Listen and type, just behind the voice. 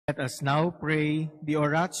Let us now pray the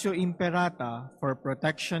Oratio Imperata for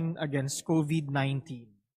protection against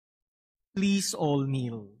COVID-19. Please all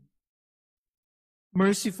kneel.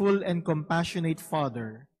 Merciful and compassionate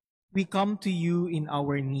Father, we come to you in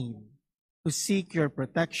our need to seek your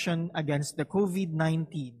protection against the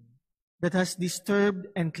COVID-19 that has disturbed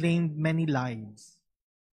and claimed many lives.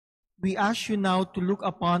 We ask you now to look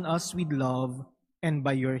upon us with love and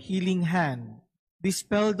by your healing hand,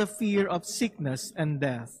 dispel the fear of sickness and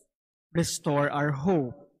death, restore our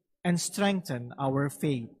hope, and strengthen our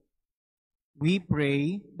faith. We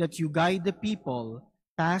pray that you guide the people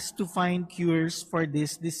tasked to find cures for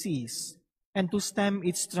this disease and to stem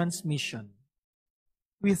its transmission.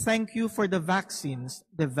 We thank you for the vaccines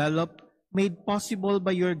developed, made possible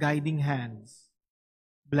by your guiding hands.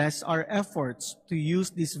 Bless our efforts to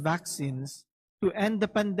use these vaccines to end the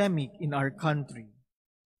pandemic in our country.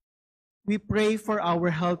 We pray for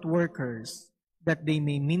our health workers that they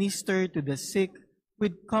may minister to the sick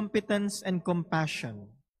with competence and compassion.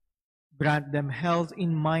 Grant them health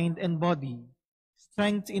in mind and body,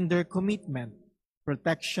 strength in their commitment,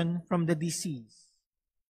 protection from the disease.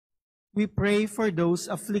 We pray for those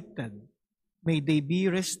afflicted. May they be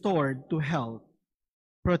restored to health.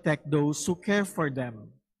 Protect those who care for them.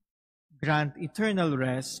 Grant eternal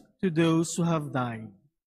rest to those who have died.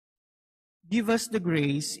 Give us the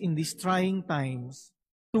grace in these trying times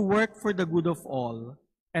to work for the good of all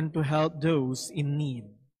and to help those in need.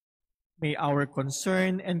 May our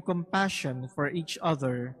concern and compassion for each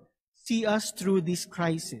other see us through this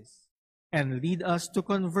crisis and lead us to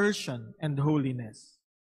conversion and holiness.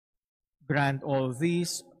 Grant all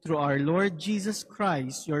this through our Lord Jesus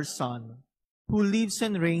Christ, your Son, who lives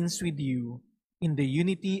and reigns with you in the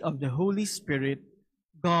unity of the Holy Spirit,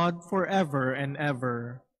 God forever and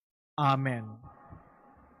ever. Amen.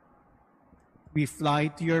 We fly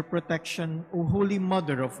to your protection, O Holy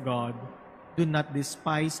Mother of God. Do not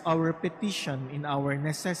despise our petition in our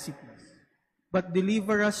necessities, but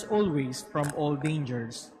deliver us always from all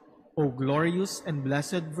dangers, O glorious and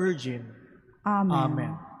blessed Virgin. Amen.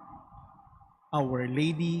 Amen. Our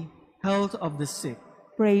Lady, health of the sick,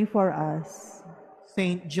 Pray for us.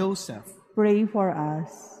 Saint Joseph, Pray for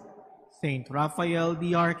us. Saint Raphael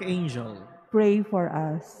the Archangel, Pray for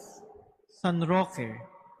us. San Roque,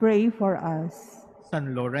 Pray for us.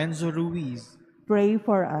 San Lorenzo Ruiz, Pray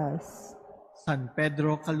for us. San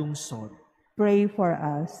Pedro Calungsod. Pray for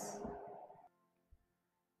us.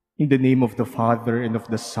 In the name of the Father, and of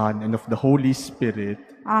the Son, and of the Holy Spirit.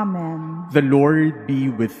 Amen. The Lord be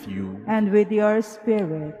with you. And with your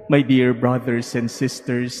spirit. My dear brothers and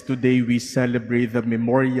sisters, today we celebrate the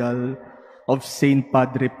memorial of Saint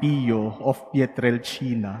Padre Pio of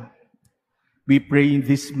Pietrelcina. We pray in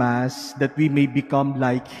this Mass that we may become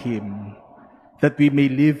like him, that we may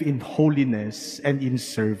live in holiness and in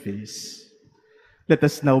service. Let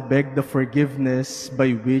us now beg the forgiveness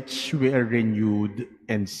by which we are renewed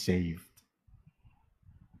and saved.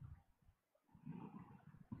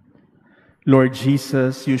 Lord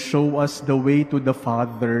Jesus, you show us the way to the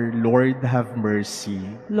Father. Lord, have mercy.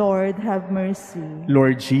 Lord, have mercy.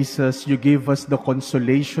 Lord Jesus, you give us the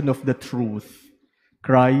consolation of the truth.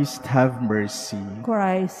 Christ, have mercy.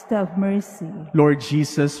 Christ, have mercy. Lord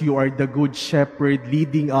Jesus, you are the good shepherd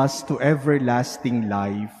leading us to everlasting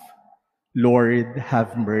life. Lord,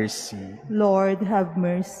 have mercy. Lord, have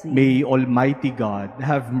mercy. May Almighty God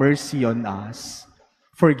have mercy on us,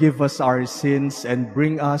 forgive us our sins, and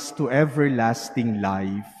bring us to everlasting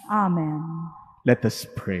life. Amen. Let us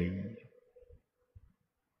pray.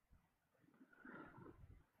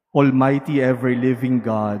 Almighty ever-living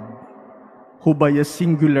God, who by a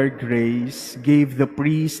singular grace gave the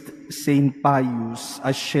priest Saint Pius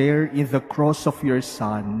a share in the cross of your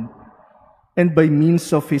Son, and by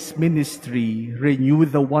means of his ministry renew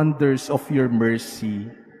the wonders of your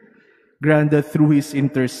mercy, grant that through his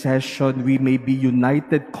intercession we may be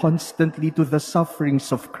united constantly to the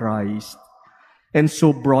sufferings of Christ, and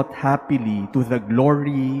so brought happily to the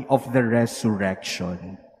glory of the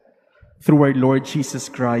resurrection. Through our Lord Jesus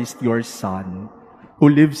Christ, your Son, who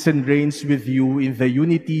lives and reigns with you in the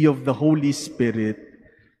unity of the Holy Spirit,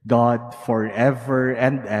 God forever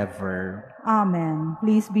and ever. Amen.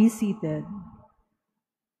 Please be seated.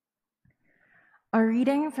 A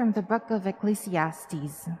reading from the book of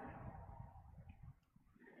Ecclesiastes.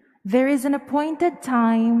 There is an appointed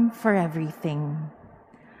time for everything,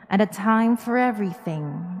 and a time for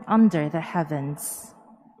everything under the heavens.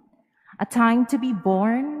 A time to be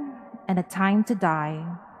born, and a time to die.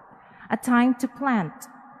 A time to plant,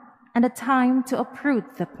 and a time to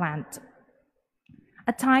uproot the plant.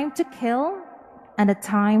 A time to kill, and a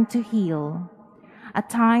time to heal. A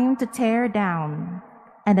time to tear down,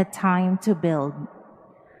 and a time to build,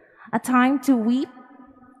 a time to weep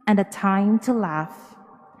and a time to laugh,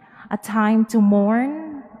 a time to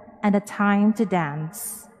mourn and a time to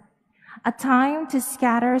dance, a time to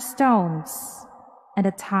scatter stones and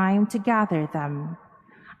a time to gather them,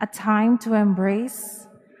 a time to embrace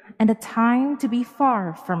and a time to be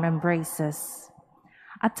far from embraces,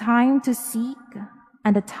 a time to seek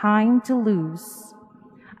and a time to lose,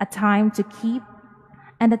 a time to keep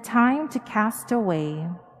and a time to cast away,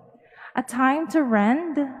 a time to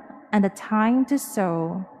rend and a time to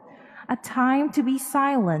sow, a time to be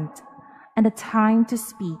silent and a time to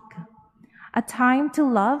speak, a time to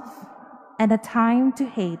love and a time to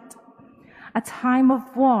hate, a time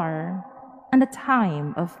of war and a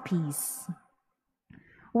time of peace.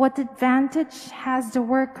 What advantage has the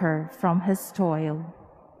worker from his toil?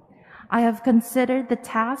 I have considered the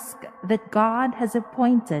task that God has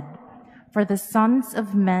appointed for the sons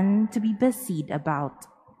of men to be busied about.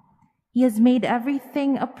 He has made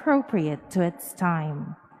everything appropriate to its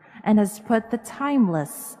time and has put the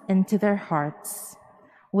timeless into their hearts,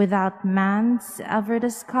 without man's ever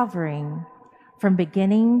discovering, from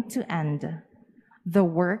beginning to end, the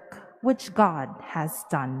work which God has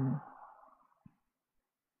done.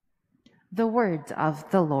 The word of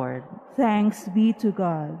the Lord. Thanks be to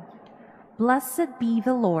God. Blessed be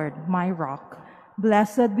the Lord, my rock.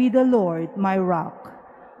 Blessed be the Lord, my rock.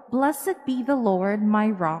 Blessed be the Lord, my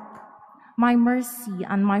rock, my mercy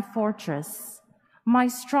and my fortress, my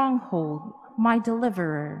stronghold, my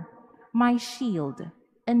deliverer, my shield,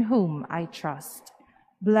 in whom I trust.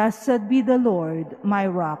 Blessed be the Lord, my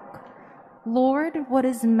rock. Lord, what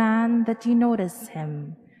is man that you notice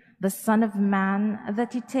him, the Son of Man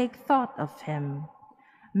that you take thought of him?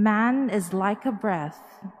 Man is like a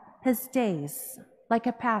breath, his days like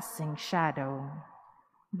a passing shadow.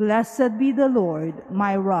 Blessed be the Lord,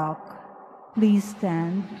 my rock. Please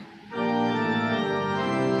stand.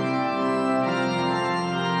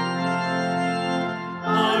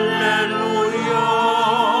 Alleluia,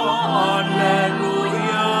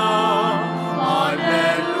 alleluia,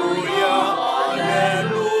 alleluia,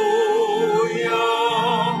 alleluia,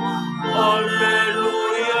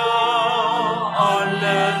 alleluia,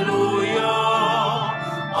 alleluia,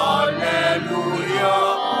 alleluia,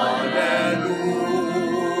 alleluia.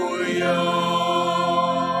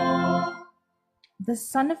 The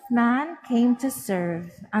Son of Man came to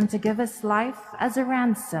serve and to give his life as a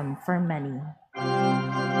ransom for many.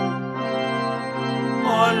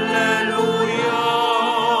 Alleluia,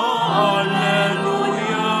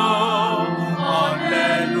 alleluia,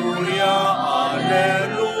 alleluia,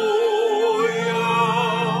 alleluia,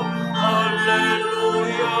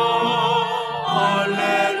 alleluia,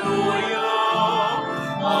 alleluia,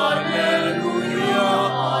 alleluia,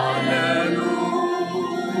 alleluia.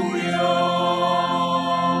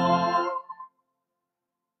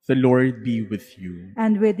 The Lord be with you.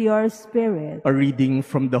 And with your spirit. A reading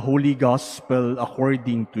from the Holy Gospel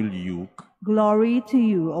according to Luke. Glory to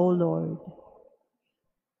you, O Lord.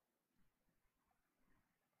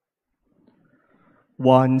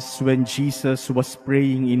 Once, when Jesus was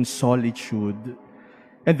praying in solitude,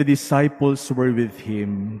 and the disciples were with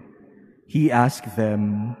him, he asked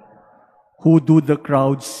them, "Who do the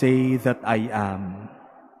crowd say that I am?"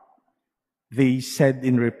 They said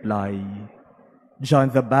in reply,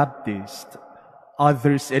 "John the Baptist,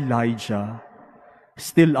 others Elijah,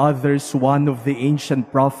 still others one of the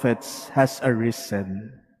ancient prophets has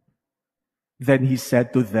arisen." Then he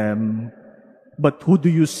said to them, "But who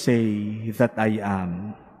do you say that I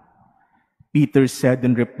am?" Peter said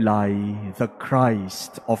in reply, "The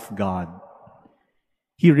Christ of God."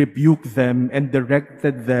 He rebuked them and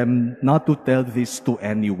directed them not to tell this to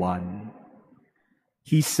anyone.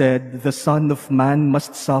 He said, "The Son of Man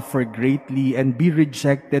must suffer greatly and be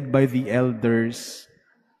rejected by the elders,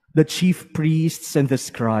 the chief priests and the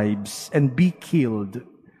scribes, and be killed,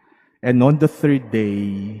 and on the third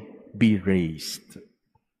day be raised."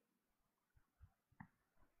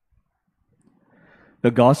 The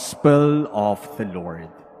Gospel of the Lord.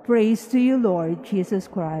 Praise to you, Lord Jesus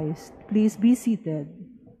Christ. Please be seated.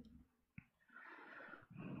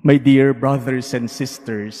 My dear brothers and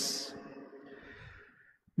sisters,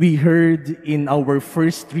 we heard in our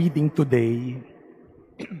first reading today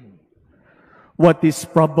what is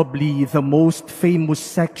probably the most famous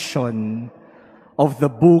section of the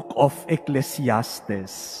book of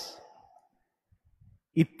Ecclesiastes.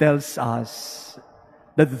 It tells us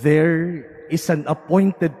that there is an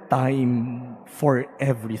appointed time for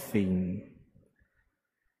everything.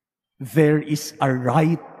 There is a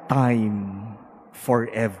right time for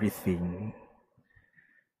everything.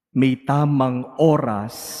 May tamang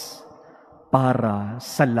oras para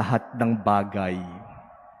sa lahat ng bagay.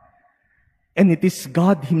 And it is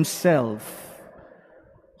God Himself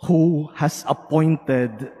who has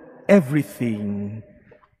appointed everything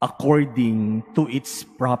according to its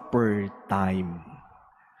proper time.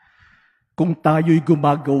 Kung tayo'y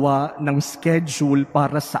gumagawa ng schedule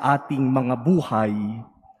para sa ating mga buhay,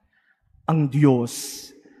 ang Diyos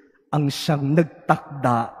ang siyang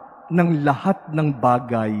nagtakda ng lahat ng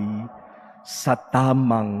bagay sa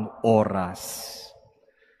tamang oras.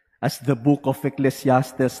 As the book of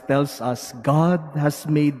Ecclesiastes tells us, God has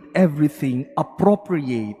made everything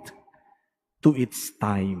appropriate to its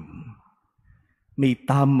time. May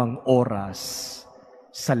tamang oras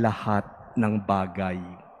sa lahat ng bagay.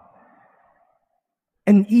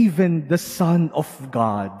 And even the Son of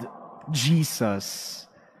God, Jesus,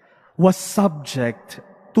 was subject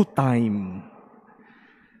to time.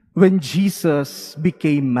 When Jesus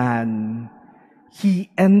became man,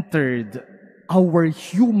 He entered our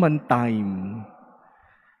human time.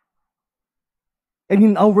 And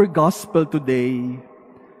in our gospel today,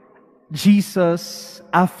 Jesus,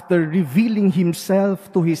 after revealing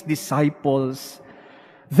Himself to His disciples,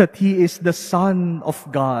 that He is the Son of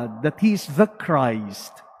God, that He is the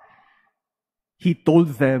Christ, He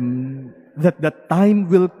told them that the time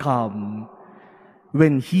will come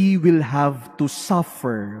when He will have to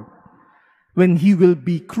suffer, when He will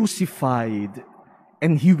be crucified,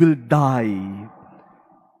 and He will die.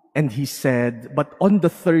 And He said, but on the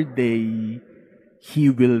third day, He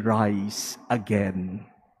will rise again.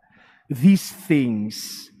 These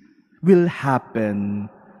things will happen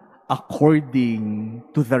according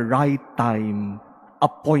to the right time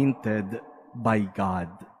appointed by God.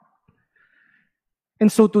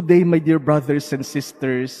 And so today, my dear brothers and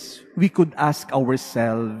sisters, we could ask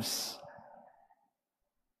ourselves,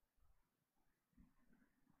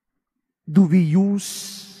 do we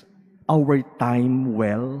use our time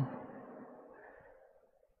well?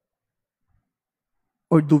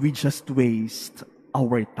 Or do we just waste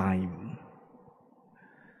our time?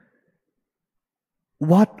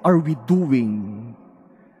 What are we doing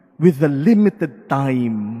with the limited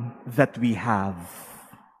time that we have?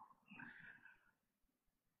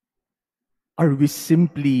 Are we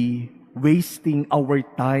simply wasting our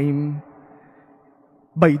time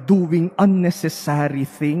by doing unnecessary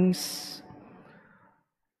things?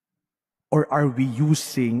 Or are we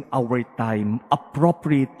using our time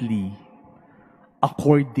appropriately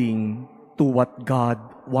according to what God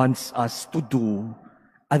wants us to do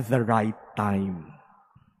at the right time?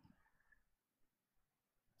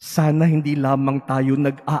 Sana hindi lamang tayo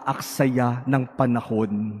nag-aaksaya ng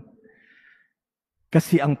panahon,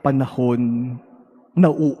 kasi ang panahon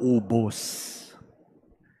nauubos.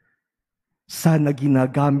 Sana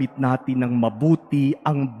ginagamit natin ng mabuti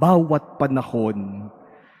ang bawat panahon.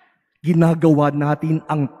 Ginagawa natin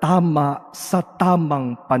ang tama sa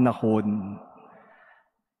tamang panahon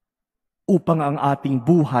upang ang ating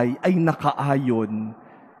buhay ay nakaayon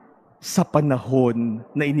sa panahon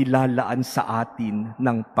na inilalaan sa atin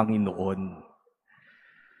ng Panginoon.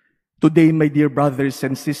 Today, my dear brothers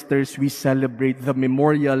and sisters, we celebrate the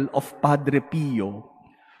memorial of Padre Pio,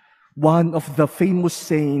 one of the famous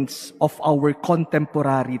saints of our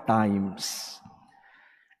contemporary times.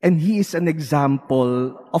 And he is an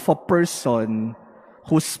example of a person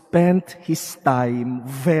who spent his time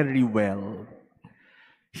very well.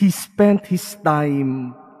 He spent his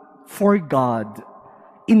time for God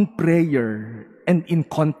in prayer and in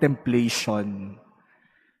contemplation.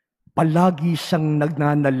 Palagi siyang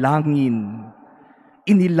nagnanalangin.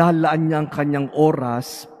 Inilalaan niya ang kanyang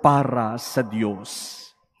oras para sa Diyos.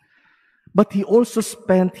 But he also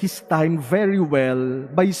spent his time very well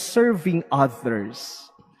by serving others,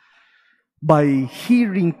 by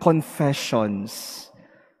hearing confessions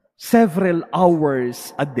several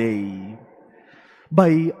hours a day,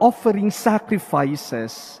 by offering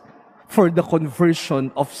sacrifices for the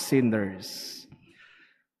conversion of sinners.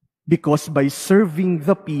 Because by serving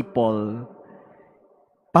the people,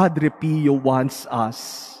 Padre Pio wants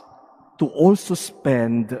us to also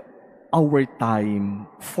spend our time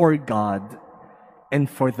for God and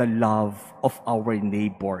for the love of our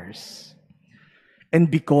neighbors. And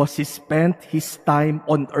because he spent his time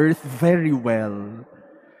on earth very well,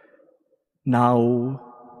 now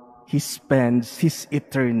he spends his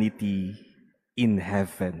eternity in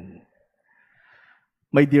heaven.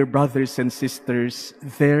 My dear brothers and sisters,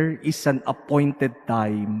 there is an appointed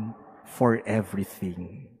time for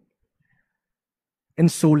everything.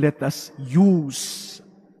 And so let us use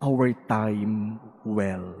our time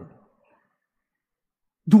well.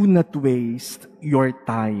 Do not waste your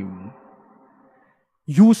time.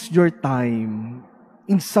 Use your time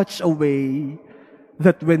in such a way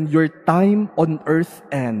that when your time on earth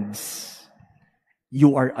ends,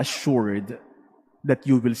 you are assured that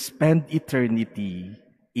you will spend eternity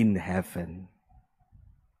in heaven.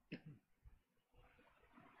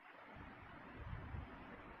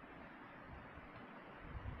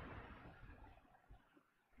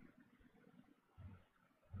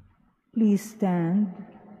 Please stand.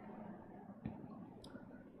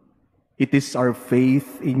 It is our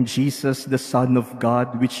faith in Jesus, the Son of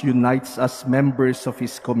God, which unites us members of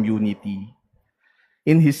His community.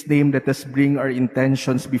 In His name, let us bring our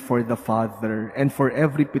intentions before the Father, and for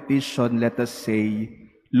every petition, let us say,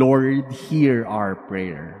 Lord, hear our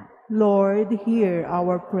prayer. Lord, hear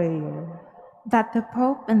our prayer. That the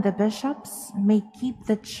Pope and the bishops may keep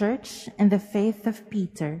the Church in the faith of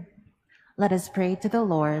Peter. Let us pray to the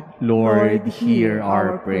Lord. Lord, hear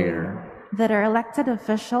our prayer. That our elected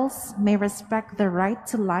officials may respect the right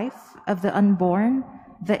to life of the unborn,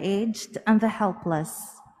 the aged, and the helpless.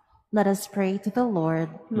 Let us pray to the Lord.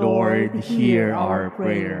 Lord, hear our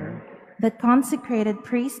prayer. That consecrated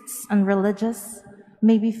priests and religious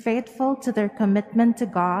may be faithful to their commitment to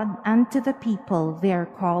God and to the people they are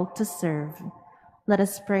called to serve. Let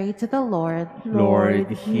us pray to the Lord. Lord,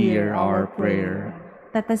 hear our prayer.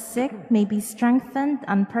 That the sick may be strengthened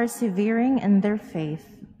and persevering in their faith.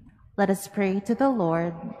 Let us pray to the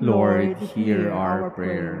Lord. Lord, hear our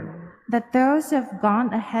prayer. That those who have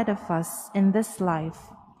gone ahead of us in this life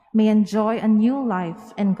may enjoy a new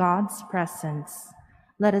life in God's presence.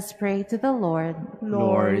 Let us pray to the Lord.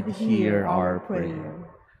 Lord, hear our prayer.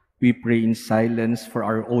 We pray in silence for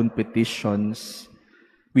our own petitions.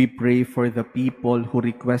 We pray for the people who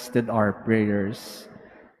requested our prayers.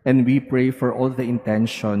 And we pray for all the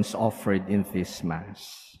intentions offered in this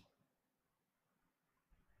Mass.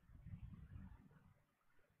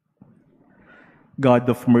 God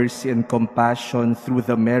of mercy and compassion, through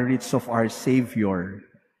the merits of our Savior,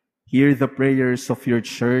 hear the prayers of your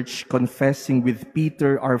Church, confessing with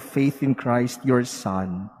Peter our faith in Christ, your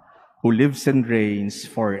Son, who lives and reigns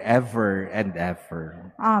forever and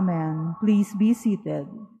ever. Amen. Please be seated.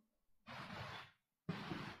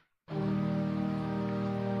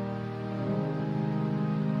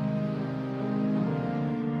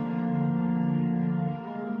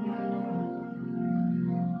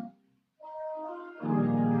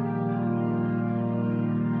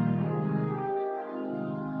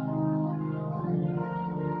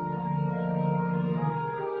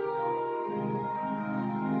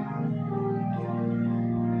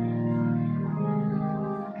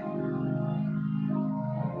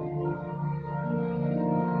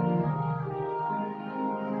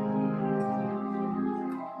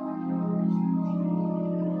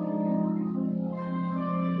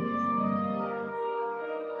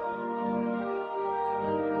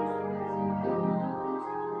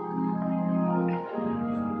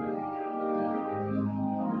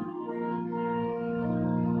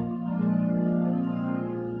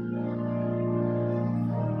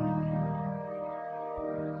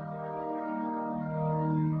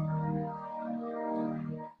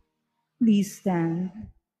 Please stand.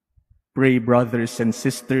 Pray, brothers and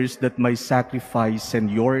sisters, that my sacrifice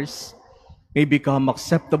and yours may become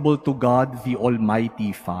acceptable to God, the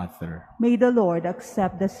Almighty Father. May the Lord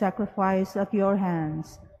accept the sacrifice at your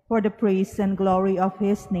hands for the praise and glory of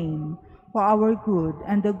His name, for our good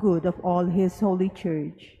and the good of all His holy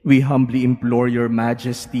Church. We humbly implore your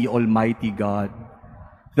Majesty, Almighty God,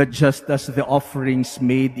 that just as the offerings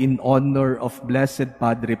made in honor of Blessed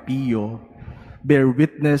Padre Pio bear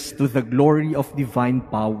witness to the glory of divine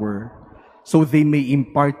power, so they may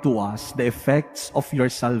impart to us the effects of your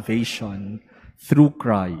salvation through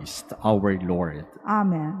Christ our Lord.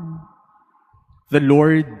 Amen. The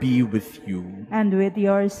Lord be with you. And with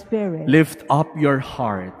your spirit. Lift up your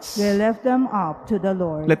hearts. We lift them up to the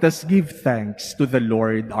Lord. Let us give thanks to the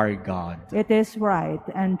Lord our God. It is right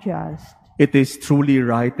and just. It is truly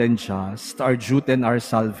right and just, our duty and our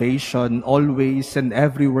salvation, always and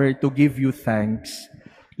everywhere to give you thanks,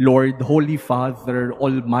 Lord, Holy Father,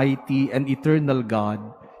 Almighty and eternal God,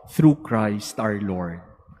 through Christ our Lord.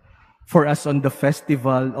 For as on the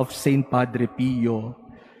festival of Saint Padre Pio,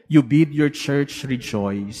 you bid your Church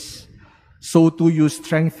rejoice, so too you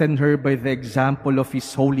strengthen her by the example of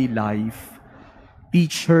his holy life,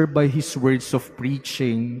 teach her by his words of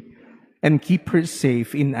preaching, and keep her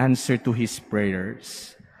safe in answer to his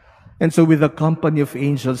prayers. And so with the company of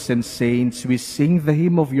angels and saints, we sing the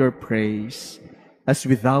hymn of your praise, as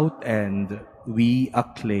without end we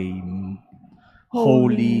acclaim.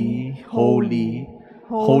 Holy, holy,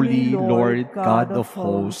 holy Lord God of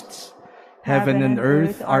hosts, heaven and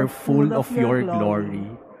earth are full of your glory.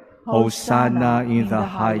 Hosanna in the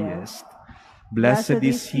highest. Blessed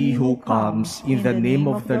is he who comes in the name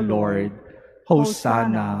of the Lord.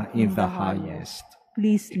 Hosanna in the highest.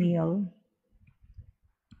 Please kneel.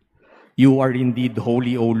 You are indeed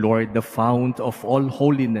holy, O Lord, the fount of all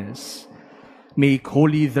holiness. Make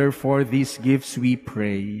holy, therefore, these gifts, we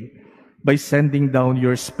pray, by sending down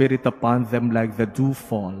your Spirit upon them like the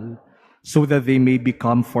dewfall, so that they may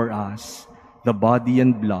become for us the body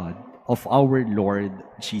and blood of our Lord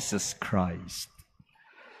Jesus Christ.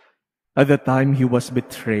 At the time he was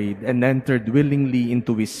betrayed and entered willingly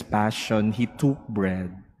into his passion, he took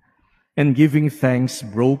bread, and giving thanks,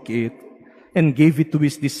 broke it, and gave it to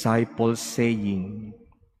his disciples, saying,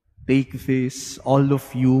 "Take this, all of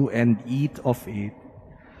you, and eat of it,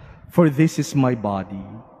 for this is my body,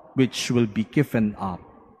 which will be given up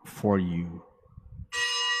for you."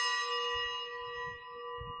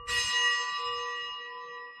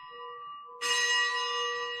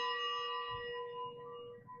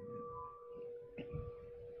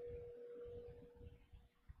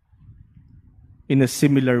 In a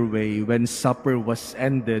similar way, when supper was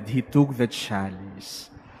ended, he took the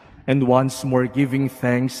chalice, and once more giving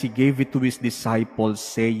thanks, he gave it to his disciples,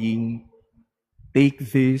 saying,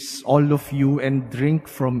 "Take this, all of you, and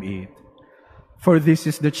drink from it, for this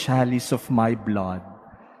is the chalice of my blood,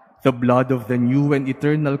 the blood of the new and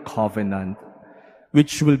eternal covenant,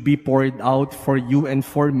 which will be poured out for you and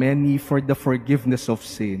for many for the forgiveness of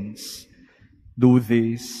sins. Do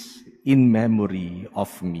this in memory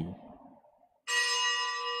of me."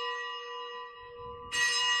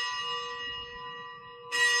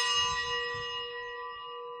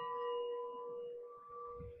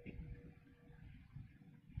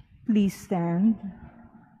 Please stand.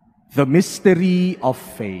 The mystery of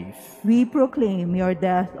faith. We proclaim your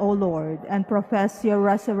death, O Lord, and profess your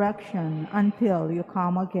resurrection until you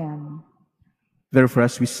come again. Therefore,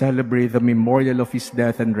 as we celebrate the memorial of his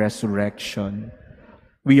death and resurrection,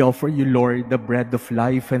 we offer you, Lord, the bread of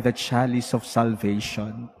life and the chalice of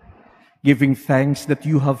salvation, giving thanks that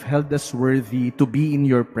you have held us worthy to be in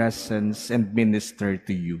your presence and minister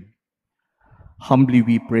to you. Humbly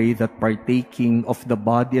we pray that partaking of the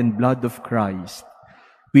body and blood of Christ,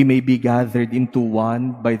 we may be gathered into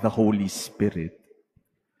one by the Holy Spirit.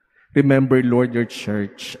 Remember, Lord, your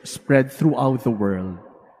church spread throughout the world,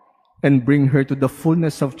 and bring her to the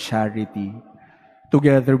fullness of charity,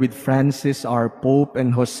 together with Francis, our Pope,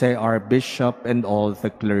 and Jose, our Bishop, and all the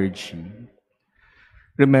clergy.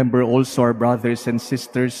 Remember also our brothers and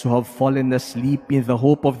sisters who have fallen asleep in the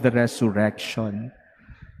hope of the resurrection,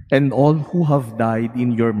 and all who have died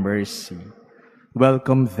in your mercy.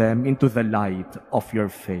 Welcome them into the light of your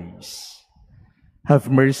face.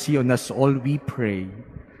 Have mercy on us all, we pray,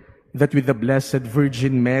 that with the Blessed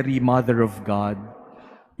Virgin Mary, Mother of God,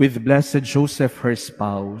 with Blessed Joseph, her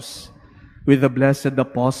spouse, with the blessed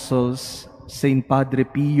apostles, Saint Padre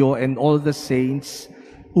Pio, and all the saints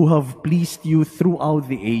who have pleased you throughout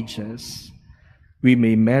the ages, we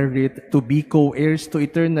may merit to be co-heirs to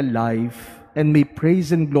eternal life, and may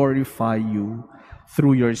praise and glorify you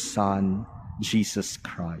through your Son, Jesus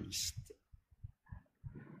Christ.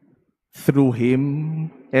 Through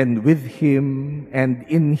him, and with him, and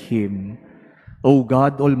in him, O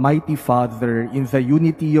God, Almighty Father, in the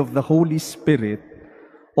unity of the Holy Spirit,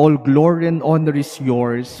 all glory and honor is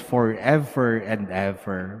yours forever and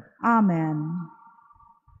ever. Amen.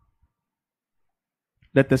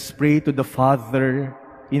 Let us pray to the Father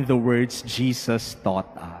in the words Jesus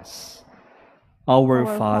taught us.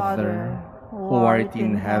 Our Father, who art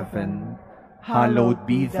in heaven, hallowed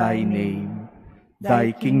be thy name.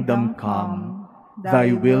 Thy kingdom come,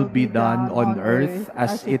 thy will be done on earth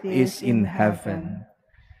as it is in heaven.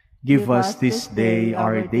 Give us this day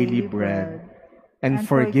our daily bread, and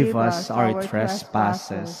forgive us our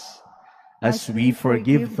trespasses, as we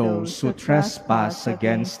forgive those who trespass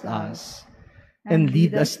against us. And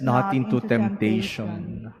lead us not into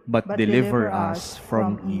temptation, but deliver us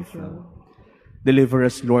from evil. Deliver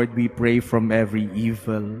us, Lord, we pray, from every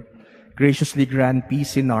evil. Graciously grant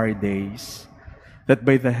peace in our days, that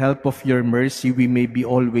by the help of your mercy we may be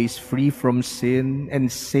always free from sin and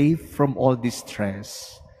safe from all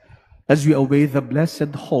distress, as we await the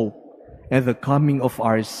blessed hope and the coming of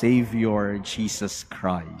our Savior, Jesus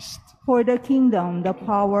Christ. For the kingdom, the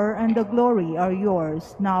power, and the glory are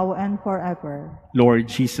yours, now and forever. Lord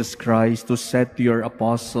Jesus Christ, who said to your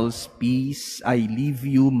apostles, "Peace I leave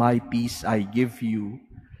you, my peace I give you,"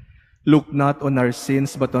 look not on our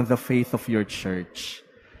sins, but on the faith of your church,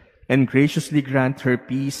 and graciously grant her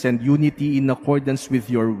peace and unity in accordance with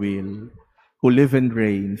your will, who live and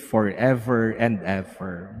reign forever and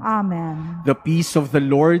ever. Amen. The peace of the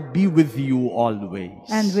Lord be with you always.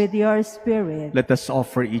 And with your spirit. Let us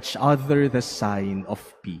offer each other the sign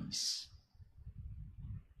of peace.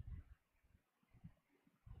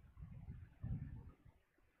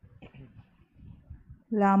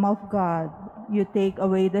 Lamb of God, you take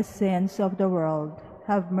away the sins of the world.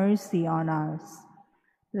 Have mercy on us.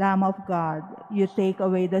 Lamb of God, you take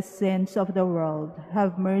away the sins of the world.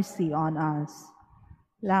 Have mercy on us.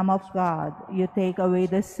 Lamb of God, you take away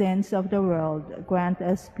the sins of the world. Grant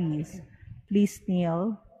us peace. Please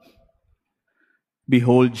kneel.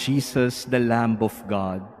 Behold Jesus, the Lamb of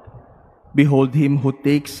God. Behold him who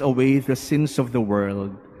takes away the sins of the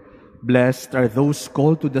world. Blessed are those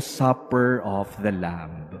called to the supper of the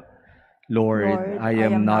Lamb. Lord, I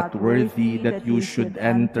am not worthy that you should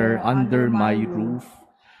enter under my roof,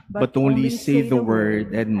 but only say the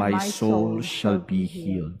word, and my soul shall be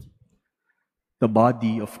healed. The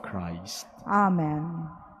body of Christ. Amen.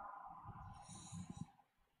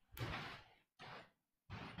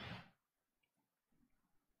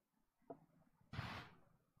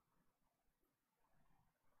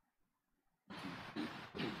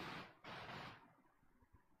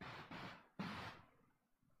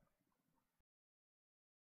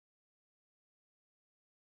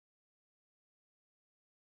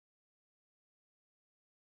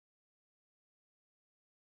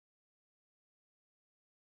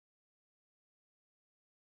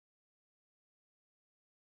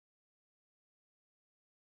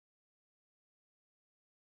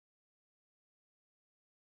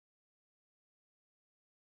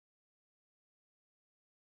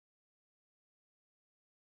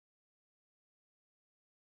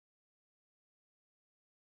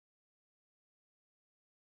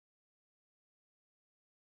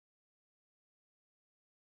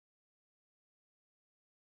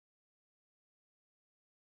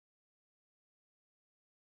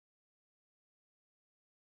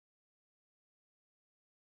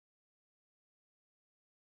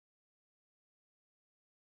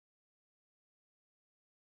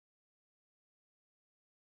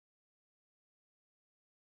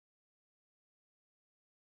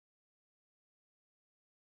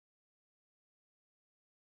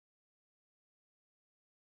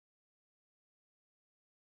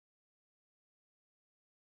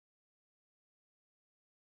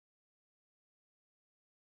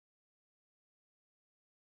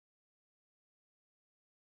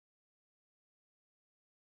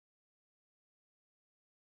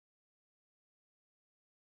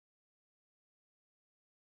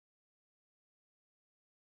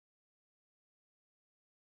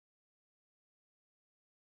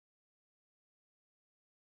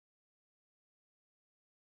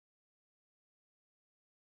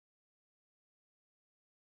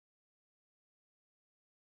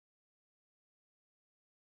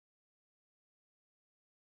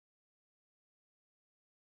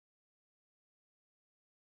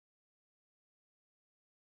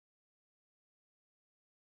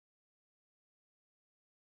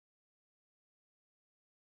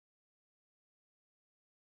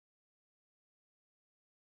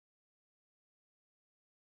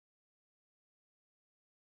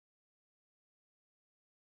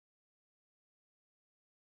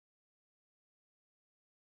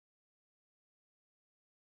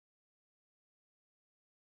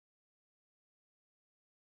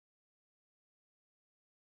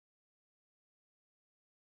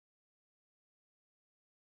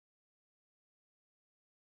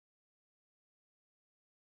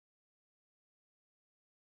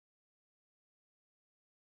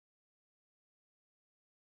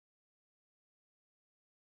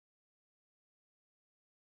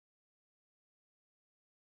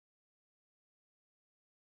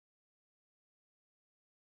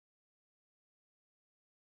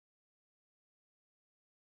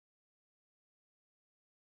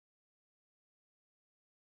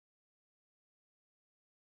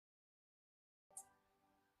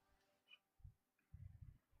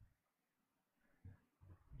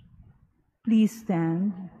 Please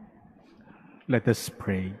stand. Let us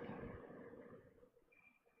pray.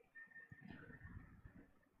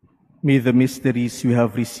 May the mysteries you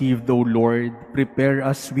have received, O Lord, prepare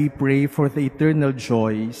us, we pray, for the eternal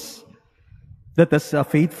joys that as a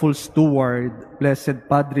faithful steward, Blessed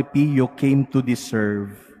Padre Pio came to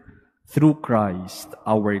deserve, through Christ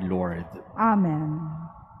our Lord. Amen.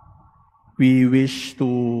 We wish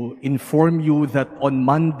to inform you that on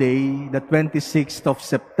Monday, the 26th of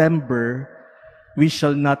September, we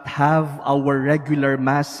shall not have our regular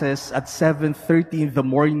masses at 7:30 in the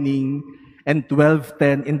morning and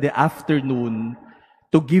 12:10 in the afternoon,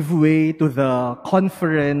 to give way to the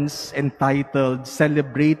conference entitled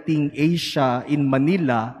Celebrating Asia in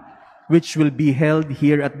Manila, which will be held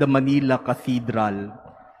here at the Manila Cathedral.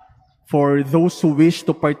 For those who wish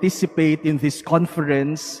to participate in this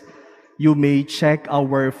conference, you may check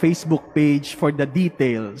our Facebook page for the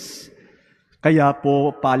details. Kaya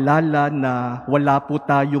po, paalala na wala po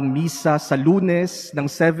tayong misa sa Lunes ng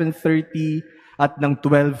 7:30 at ng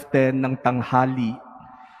 12:10 ng tanghali.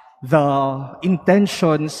 The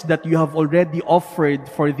intentions that you have already offered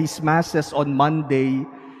for these masses on Monday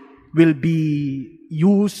will be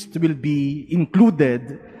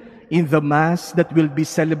included in the Mass that will be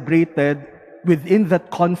celebrated within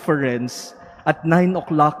that conference at 9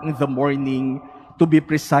 o'clock in the morning, to be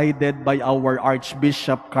presided by our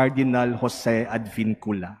Archbishop Cardinal Jose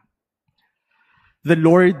Advincula. The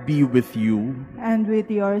Lord be with you. And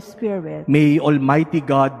with your spirit. May Almighty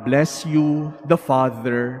God bless you, the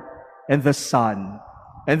Father, and the Son,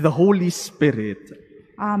 and the Holy Spirit.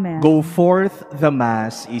 Amen. Go forth, the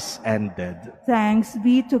Mass is ended. Thanks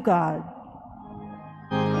be to God.